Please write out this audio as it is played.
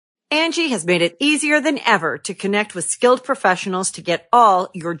Angie has made it easier than ever to connect with skilled professionals to get all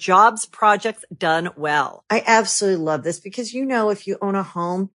your jobs projects done well. I absolutely love this because, if you own a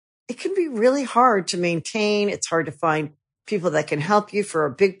home, it can be really hard to maintain. It's hard to find people that can help you for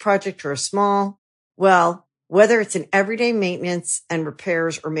a big project or a small. Well, whether it's in everyday maintenance and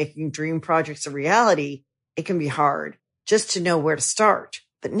repairs or making dream projects a reality, it can be hard just to know where to start.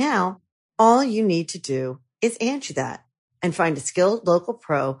 But now, all you need to do is Angie that and find a skilled local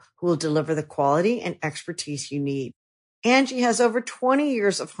pro who will deliver the quality and expertise you need. Angie has over 20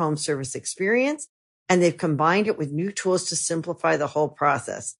 years of home service experience, and they've combined it with new tools to simplify the whole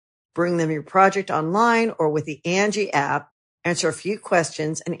process. Bring them your project online or with the Angie app, answer a few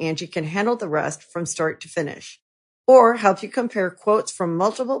questions, and Angie can handle the rest from start to finish. Or help you compare quotes from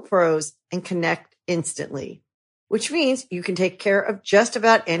multiple pros and connect instantly, which means you can take care of just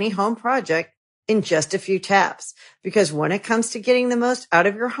about any home project in just a few taps. Because when it comes to getting the most out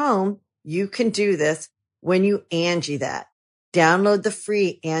of your home, you can do this when you Angie that. Download the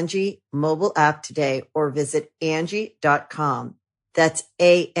free Angie mobile app today or visit Angie.com. That's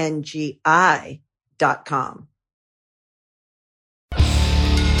ANGI.com.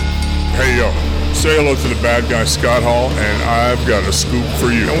 Hey, yo, say hello to the bad guy, Scott Hall, and I've got a scoop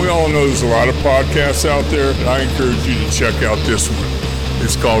for you. And we all know there's a lot of podcasts out there, and I encourage you to check out this one.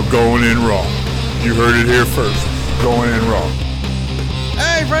 It's called Going In Raw. You heard it here first. Going In Raw.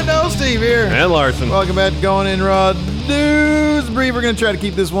 Hey, friendo, Steve here. And Larson. Welcome back to Going In Raw News Brief. We're going to try to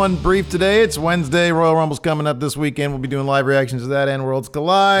keep this one brief today. It's Wednesday. Royal Rumble's coming up this weekend. We'll be doing live reactions to that and Worlds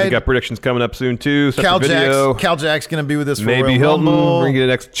Collide. We got predictions coming up soon, too. Cal Jack's going to be with us for maybe Royal Hilton. Rumble. We're going to get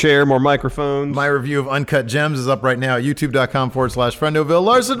an extra chair, more microphones. My review of Uncut Gems is up right now at youtube.com/Friendoville.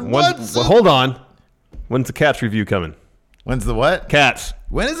 Larson, hold on. When's the Cats review coming? When's the what? Cats.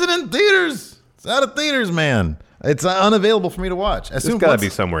 When is it in theaters? It's out of theaters, man. It's unavailable for me to watch. It's got to be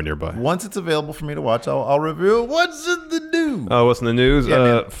somewhere nearby. Once it's available for me to watch, I'll review it. What's in the news? Oh, what's in the news?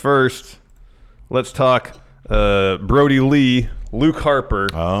 Yeah, first, let's talk Brody Lee, Luke Harper.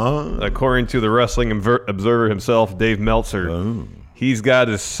 According to the Wrestling Observer himself, Dave Meltzer, he's got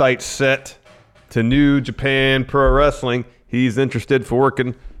his sights set to New Japan Pro Wrestling. He's interested for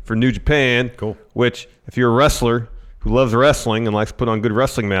working for New Japan. Cool. Which, if you're a wrestler who loves wrestling and likes to put on good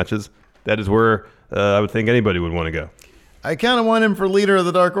wrestling matches, that is where I would think anybody would want to go. I kind of want him for leader of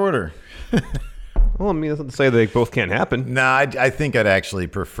the Dark Order. Well, I mean, that's not to say they both can't happen. Nah, I think I'd actually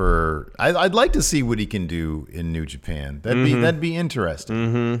prefer. I'd like to see what he can do in New Japan. That'd be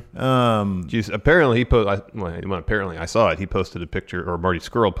interesting. Mm-hmm. Apparently he apparently I saw it. He posted a picture, or Marty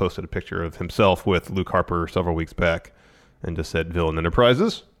Scurll posted a picture of himself with Luke Harper several weeks back, and just said Villain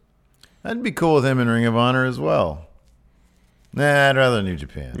Enterprises. I'd be cool with him in Ring of Honor as well. Nah, I'd rather New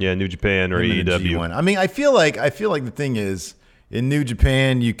Japan. Yeah, New Japan or AEW. I mean, I feel like the thing is, in New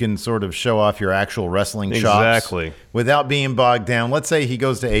Japan, you can sort of show off your actual wrestling chops without being bogged down. Let's say he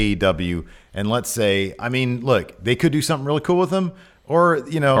goes to AEW, and let's say, I mean, look, they could do something really cool with him, or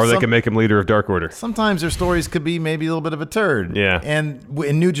they can make him leader of Dark Order. Sometimes their stories could be maybe a little bit of a turd. Yeah. And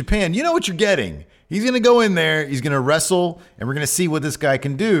in New Japan, you know what you're getting. He's going to go in there, he's going to wrestle, and we're going to see what this guy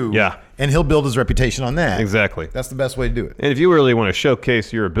can do. Yeah. And he'll build his reputation on that. Exactly. That's the best way to do it. And if you really want to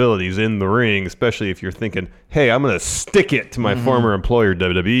showcase your abilities in the ring, especially if you're thinking, hey, I'm going to stick it to my former employer,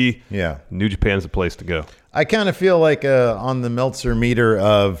 WWE, New Japan's the place to go. I kind of feel like on the Meltzer meter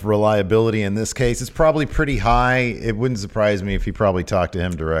of reliability in this case, it's probably pretty high. It wouldn't surprise me if he probably talked to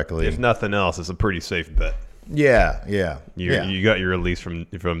him directly. If nothing else, it's a pretty safe bet. Yeah. You got your release from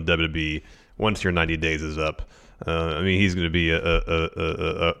WWE once your 90 days is up. I mean, he's going to be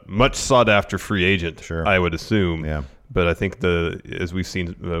a much sought-after free agent, I would assume. Yeah. But I think as we've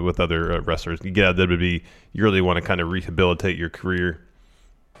seen with other wrestlers, you get out of WWE, you really want to kind of rehabilitate your career.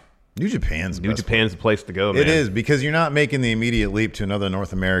 New Japan's the place to go, man. It is, because you're not making the immediate leap to another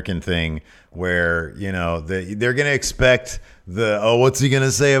North American thing where, they're going to expect what's he going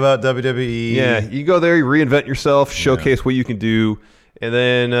to say about WWE? Yeah, you go there, you reinvent yourself, showcase what you can do. And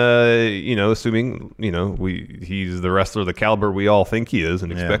then, assuming, he's the wrestler of the caliber we all think he is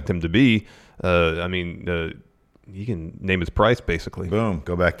and expect him to be, he can name his price, basically. Boom.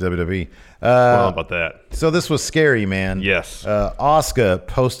 Go back to WWE. How about that? So this was scary, man. Yes. Asuka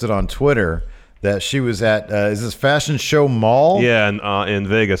posted on Twitter that she was at, is this Fashion Show Mall? Yeah, in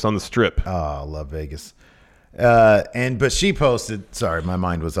Vegas on the Strip. Oh, I love Vegas. But she posted, sorry, my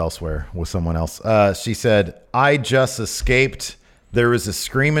mind was elsewhere with someone else. She said, I just escaped. There was a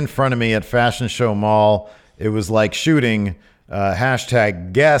scream in front of me at Fashion Show Mall. It was like shooting, #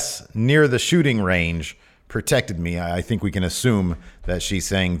 guess near the shooting range. protected me. I think we can assume that she's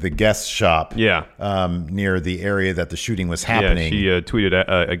saying the guest shop near the area that the shooting was happening. Yeah, she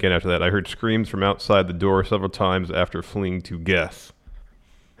tweeted again after that, I heard screams from outside the door several times after fleeing to guess.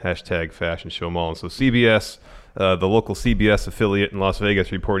 Hashtag fashion show mall. And so CBS, the local CBS affiliate in Las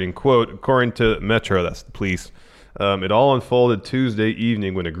Vegas, reporting, quote, according to Metro, that's the police, it all unfolded Tuesday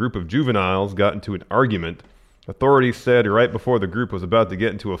evening when a group of juveniles got into an argument. Authorities said right before the group was about to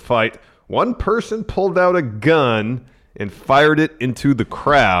get into a fight, one person pulled out a gun and fired it into the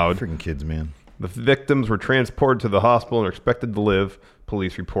crowd. Freaking kids, man. The victims were transported to the hospital and are expected to live,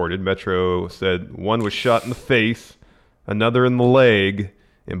 police reported. Metro said one was shot in the face, another in the leg,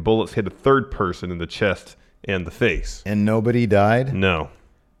 and bullets hit a third person in the chest and the face. And nobody died? No.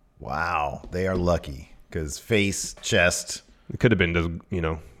 Wow. They are lucky because face, chest. It could have been just,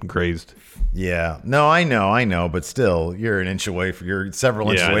 grazed. Yeah. No, I know. But still, you're you're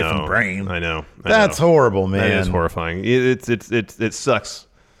several inches away from brain. I know. That's horrible, man. That is horrifying. It sucks.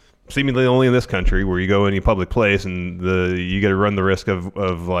 Seemingly only in this country where you go any public place and you got to run the risk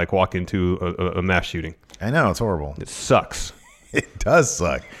of like walking into a mass shooting. I know. It's horrible. It sucks. It does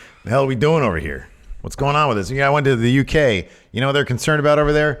suck. The hell are we doing over here? What's going on with this? I went to the UK. You know what they're concerned about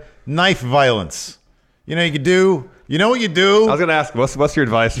over there? Knife violence. You know what you could do? You know what you do? I was going to ask, what's your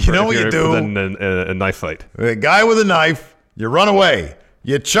advice for a knife fight? A guy with a knife, you run away.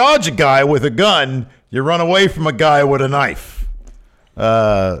 You charge a guy with a gun, you run away from a guy with a knife.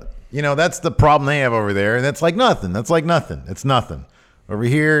 That's the problem they have over there. And that's like nothing. It's nothing. Over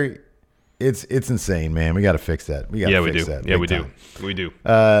here, it's insane, man. We got to fix that. We fix that. Yeah, we do.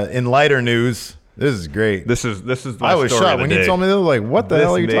 In lighter news, this is great. This is I was shocked when you told me that. Like, what the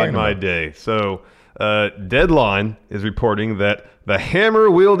hell are you talking about? This made my day. So, Deadline is reporting that the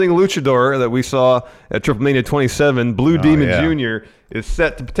hammer-wielding luchador that we saw at Triple Mania 27, Blue Demon Jr., is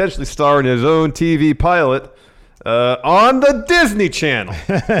set to potentially star in his own TV pilot on the Disney Channel.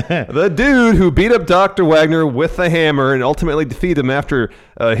 The dude who beat up Dr. Wagner with a hammer and ultimately defeated him after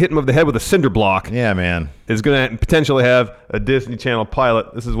hitting him over the head with a cinder block. Yeah, man. Is going to potentially have a Disney Channel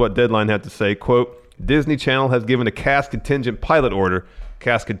pilot. This is what Deadline had to say. Quote, Disney Channel has given a cast contingent pilot order.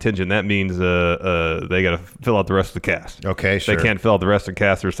 Cast contingent, that means they got to fill out the rest of the cast. Okay, sure. They can't fill out the rest of the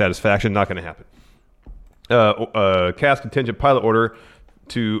cast to their satisfaction. Not going to happen. Cast contingent pilot order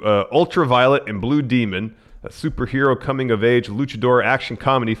to Ultraviolet and Blue Demon, a superhero coming-of-age luchador action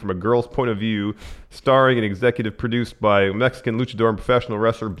comedy from a girl's point of view, starring and executive produced by Mexican luchador and professional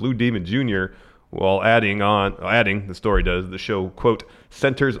wrestler Blue Demon Jr., while adding, the story does, the show, quote,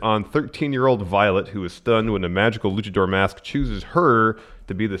 centers on 13-year-old Violet, who is stunned when a magical luchador mask chooses her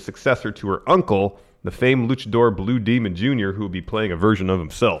to be the successor to her uncle, the famed luchador Blue Demon Jr., who will be playing a version of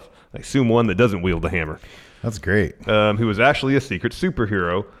himself. I assume one that doesn't wield a hammer. That's great. Who is actually a secret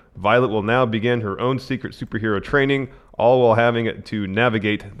superhero. Violet will now begin her own secret superhero training, all while having to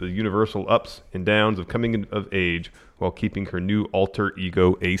navigate the universal ups and downs of coming of age while keeping her new alter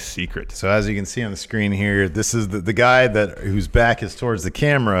ego a secret. So as you can see on the screen here, this is the guy whose back is towards the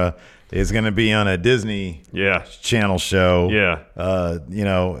camera is going to be on a Disney Channel show. Yeah.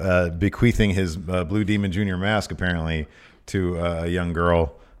 Bequeathing his Blue Demon Jr. mask apparently to a young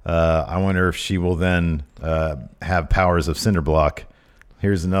girl. I wonder if she will then have powers of Cinderblock.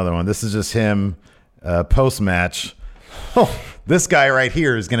 Here's another one. This is just him post-match. Oh, this guy right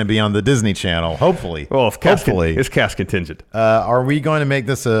here is going to be on the Disney Channel, hopefully. Well, hopefully. It's cast contingent. Are we going to make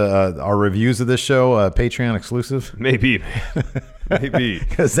this our reviews of this show Patreon exclusive? Maybe. Maybe.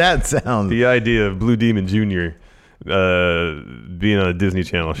 Because that sounds... The idea of Blue Demon Jr. Being on a Disney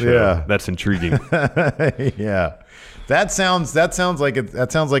Channel show, that's intriguing. Yeah. That sounds like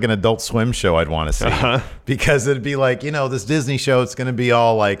an Adult Swim show I'd want to see because it'd be like, this Disney show. It's going to be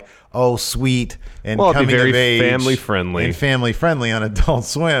all like, oh, sweet and coming of age, family friendly on Adult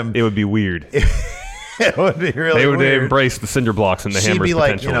Swim. It would be weird. It would be really. They would weird. Embrace the cinder blocks and the hammers. She'd be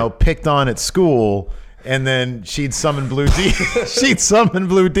like, picked on at school, and then she'd summon Blue Demon. She'd summon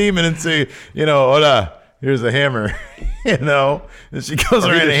Blue Demon and say, hola. Here's a hammer, and she goes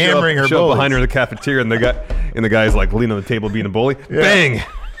around hammering her bullets. Behind her in the cafeteria, and the guy's like leaning on the table being a bully. Yeah. Bang!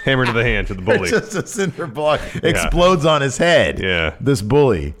 Hammer to the hand to the bully. Just a cinder block explodes on his head. Yeah, this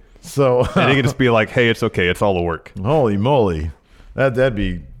bully. So and he can just be like, "Hey, it's okay. It's all a work." Holy moly, that'd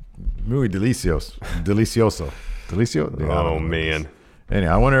be muy delicioso. Oh man.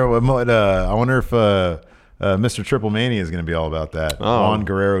 Anyway, I wonder if Mr. Triple Mania is going to be all about that. Juan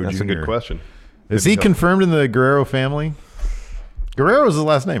Guerrero Jr. That's a good question. Is he confirmed in the Guerrero family? Guerrero is the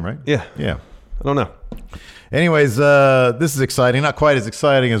last name, right? Yeah. I don't know. Anyways, this is exciting. Not quite as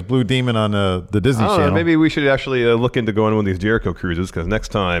exciting as Blue Demon on the Disney Channel. Maybe we should actually look into going on one of these Jericho cruises because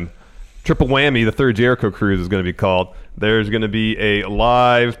next time Triple whammy, the third Jericho Cruise is going to be called. There's going to be a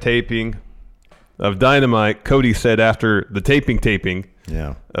live taping of Dynamite. Cody said after the taping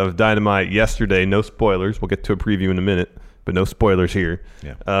of Dynamite yesterday, no spoilers. We'll get to a preview in a minute, but no spoilers here.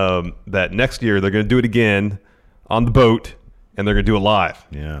 Yeah. That next year they're going to do it again on the boat, and they're going to do it live.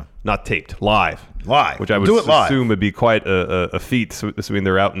 Yeah. Not taped, live. Live. Which I would assume would be quite a feat, so assuming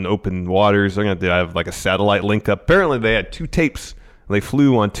they're out in open waters. They're going to have like a satellite link up. Apparently they had 2 tapes. They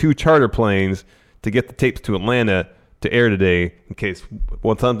flew on 2 charter planes to get the tapes to Atlanta to air today in case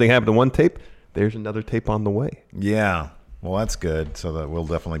something happened to one tape. There's another tape on the way. Yeah. Well, that's good, so that we'll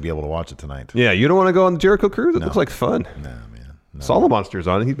definitely be able to watch it tonight. Yeah, you don't want to go on the Jericho Cruise? It looks like fun. No, man. No. Solomonster's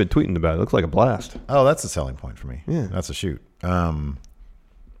on it. He's been tweeting about it. It looks like a blast. Oh, that's a selling point for me. Yeah. That's a shoot. I don't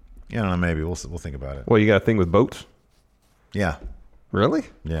know. Maybe we'll think about it. Well, you got a thing with boats? Yeah. Really?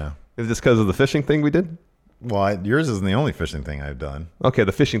 Yeah. Is this because of the fishing thing we did? Well, yours isn't the only fishing thing I've done. Okay,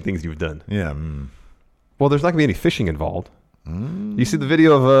 the fishing things you've done. Yeah. Well, there's not going to be any fishing involved. You see the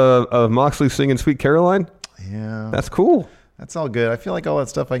video of Moxley singing Sweet Caroline? Yeah. That's cool. That's all good. I feel like all that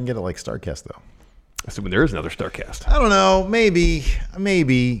stuff I can get at like StarCast, though. Assuming there is another StarCast. I don't know. Maybe.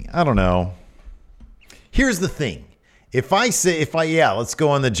 I don't know. Here's the thing. Let's go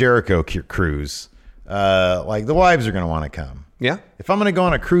on the Jericho cruise. Like the wives are going to want to come. Yeah. If I'm going to go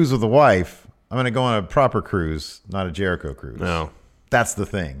on a cruise with a wife, I'm going to go on a proper cruise, not a Jericho cruise. No. That's the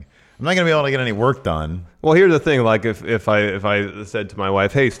thing. I'm not going to be able to get any work done. Well, here's the thing. Like if I said to my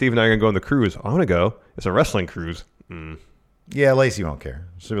wife, hey, Steve and I are going to go on the cruise. I want to go. It's a wrestling cruise. Yeah, Lacey won't care.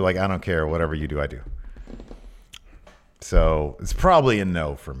 She'll be like, I don't care. Whatever you do, I do. So it's probably a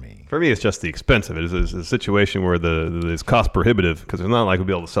no for me. For me, it's just the expense of it. It's a situation where it's cost prohibitive because it's not like we'll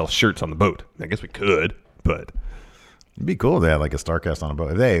be able to sell shirts on the boat. I guess we could, but it'd be cool if they had like a StarCast on a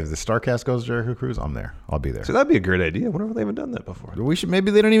boat. If the StarCast goes to Jericho Cruise, I'm there. I'll be there. So that'd be a great idea. I wonder if they haven't done that before. Maybe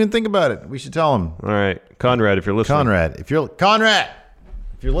they don't even think about it. We should tell them. All right, Conrad, if you're listening. Conrad, if you're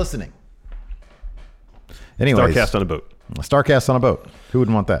listening. Anyways, StarCast on a boat. A StarCast on a boat. Who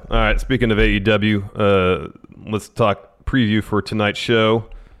wouldn't want that? All right, speaking of AEW, let's talk preview for tonight's show.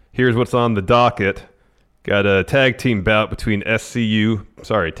 Here's what's on the docket. Got a tag team championship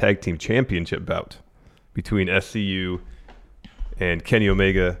bout between SCU and Kenny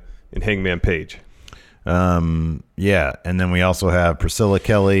Omega and Hangman Page. Yeah, and then we also have Priscilla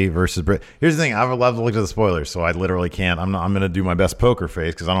Kelly versus Britt. Here's the thing: I would love to look at the spoilers, so I literally can't. I'm going to do my best poker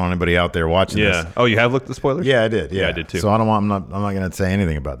face because I don't want anybody out there watching this. Oh, you have looked at the spoilers? Yeah, I did. Yeah, I did too. So I'm not going to say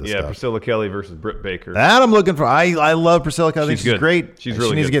anything about this. Yeah, stuff. Priscilla Kelly versus Britt Baker. That I'm looking for. I love Priscilla Kelly. She's great. She's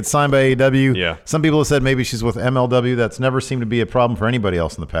really She needs good. to get signed by AEW. Yeah. Some people have said maybe she's with MLW. That's never seemed to be a problem for anybody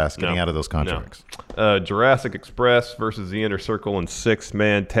else in the past getting out of those contracts. No. Jurassic Express versus the Inner Circle in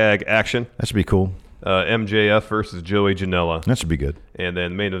 6-man tag action. That should be cool. MJF versus Joey Janela. That should be good. And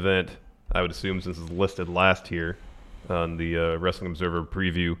then main event, I would assume since it's listed last here on the Wrestling Observer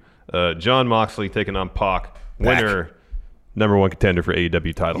preview, Jon Moxley taking on Pac. Winner, number 1 contender for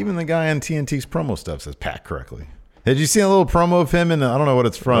AEW title. Even the guy on TNT's promo stuff says Pac correctly. Did you see a little promo of him? And I don't know what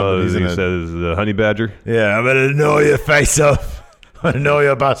it's from. He says the Honey Badger. Yeah, I'm going to know your face off. I'm going to know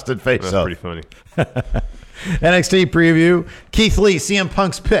your busted face off. That's pretty funny. NXT preview. Keith Lee, CM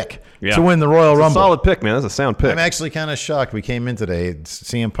Punk's pick. Yeah. To win the Royal Rumble. Solid pick, man. That's a sound pick. I'm actually kind of shocked. We came in today.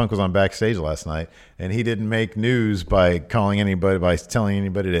 CM Punk was on backstage last night, and he didn't make news by telling anybody to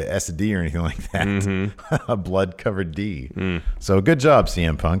SD or anything like that. Mm-hmm. A blood-covered D. So good job,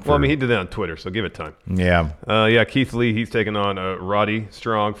 CM Punk. Well, I mean, he did that on Twitter, so give it time. Yeah. Keith Lee, he's taking on Roddy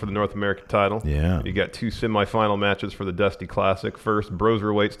Strong for the North American title. Yeah. You got 2 semifinal matches for the Dusty Classic. First,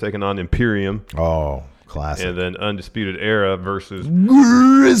 Broserweight's taking on Imperium. Oh, classic. And then Undisputed Era versus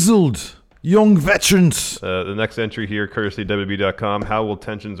Grizzled Young Veterans. The next entry here, courtesy WWE.com. How will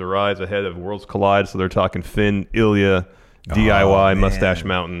tensions arise ahead of Worlds Collide? So they're talking Finn, Ilya, DIY, Mustache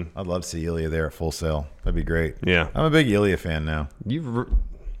Mountain. I'd love to see Ilya there at Full Sail. That'd be great. Yeah. I'm a big Ilya fan now.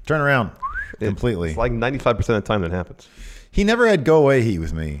 Turn around completely. It's like 95% of the time that happens. He never had go away heat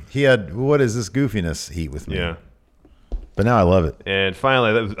with me. He had what is this goofiness heat with me. Yeah. But now I love it. And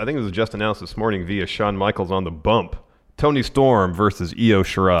finally, I think it was just announced this morning via Shawn Michaels on the bump. Toni Storm versus Io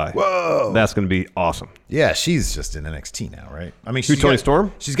Shirai. Whoa. That's going to be awesome. Yeah, she's just in NXT now, right? I mean, Toni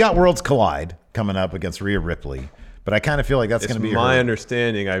Storm? She's got Worlds Collide coming up against Rhea Ripley. But I kind of feel like that's going to be my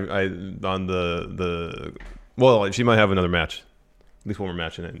understanding. Well, she might have another match. At least one more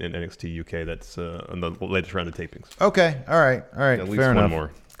match in NXT UK that's on the latest round of tapings. Okay. All right. At least Fair enough. One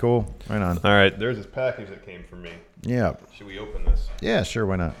more. Cool. Right on. All right. There's this package that came from me. Yeah. Should we open this? Yeah, sure.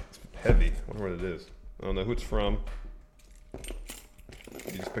 Why not? It's heavy. I wonder what it is. I don't know who it's from.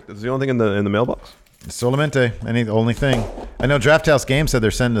 You just picked it. Is the only thing in the mailbox? Solamente. The only thing. I know Draft House Games said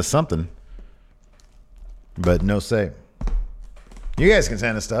they're sending us something, but no say. You guys can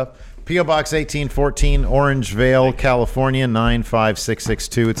send us stuff. P.O. Box 1814, Orangevale, California,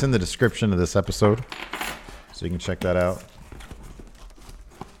 95662. It's in the description of this episode, so you can check that out.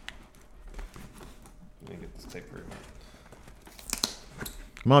 Let me get this tape for you.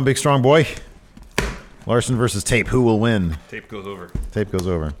 Come on, big strong boy. Larson versus Tape. Who will win? Tape goes over. Tape goes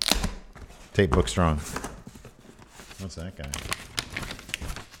over. Tape book strong. What's that guy?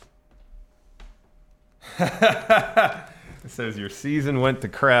 It says your season went to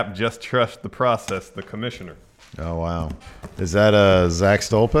crap. Just trust the process. The commissioner. Oh wow, is that Zach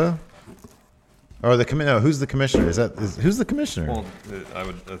Stolpa? Or who's the commissioner? Who's the commissioner? Well, I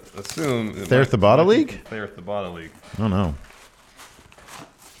would assume Thayer Thabata League. Thayer Thabata League. Oh no.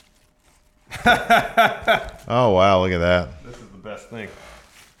 Oh wow, look at that. This is the best thing.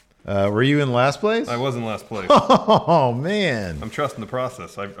 Were you in last place? I was in last place. Oh man. I'm trusting the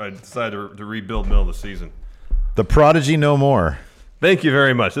process. I decided to rebuild middle of the season. The prodigy no more. Thank you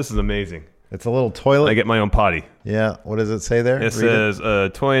very much. This is amazing. It's a little toilet. I get my own potty. Yeah. What does it say there? It says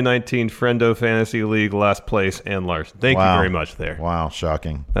 2019 Friendo Fantasy League last place and Larson. Thank you very much there. Wow.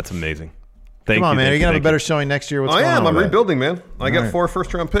 Shocking. That's amazing. Come on, man. Are you going to have a better showing next year? I am. I'm rebuilding, man. I got 4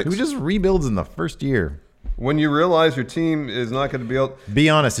 first-round picks. Who just rebuilds in the first year? When you realize your team is not going to be able... Be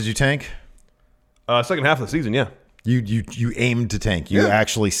honest. Did you tank? Second half of the season, yeah. You aimed to tank. You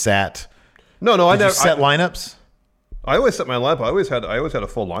actually sat... No, I never... set lineups? I always set my lineup. I always had a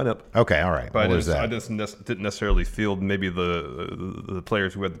full lineup. Okay, all right. But I just didn't necessarily field maybe the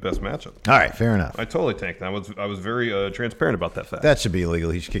players who had the best matchup. All right, fair enough. I totally tanked. I was very transparent about that fact. That should be illegal.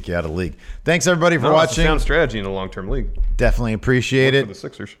 He should kick you out of the league. Thanks everybody for watching. It's a sound strategy in a long-term league. Definitely appreciate it. For the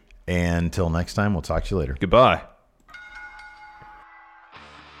Sixers. And until next time, we'll talk to you later. Goodbye.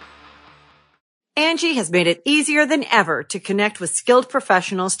 Angie has made it easier than ever to connect with skilled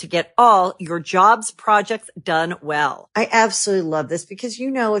professionals to get all your jobs projects done well. I absolutely love this because,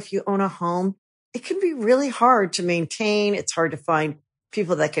 if you own a home, it can be really hard to maintain. It's hard to find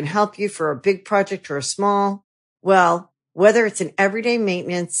people that can help you for a big project or a small. Well, whether it's in everyday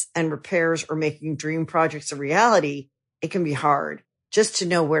maintenance and repairs or making dream projects a reality, it can be hard just to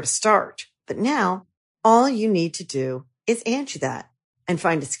know where to start. But now all you need to do is Angie that. And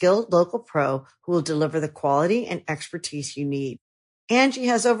find a skilled local pro who will deliver the quality and expertise you need. Angie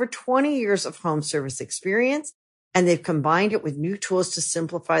has over 20 years of home service experience, and they've combined it with new tools to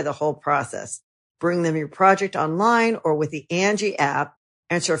simplify the whole process. Bring them your project online or with the Angie app,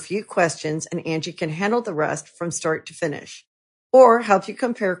 answer a few questions, and Angie can handle the rest from start to finish. Or help you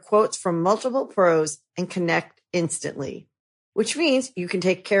compare quotes from multiple pros and connect instantly. Which means you can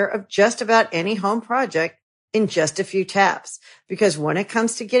take care of just about any home project in just a few taps. Because when it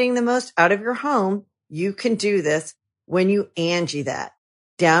comes to getting the most out of your home, you can do this when you Angie that.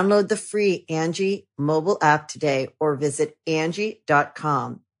 Download the free Angie mobile app today or visit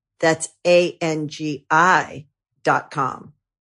Angie.com. That's ANGI.com.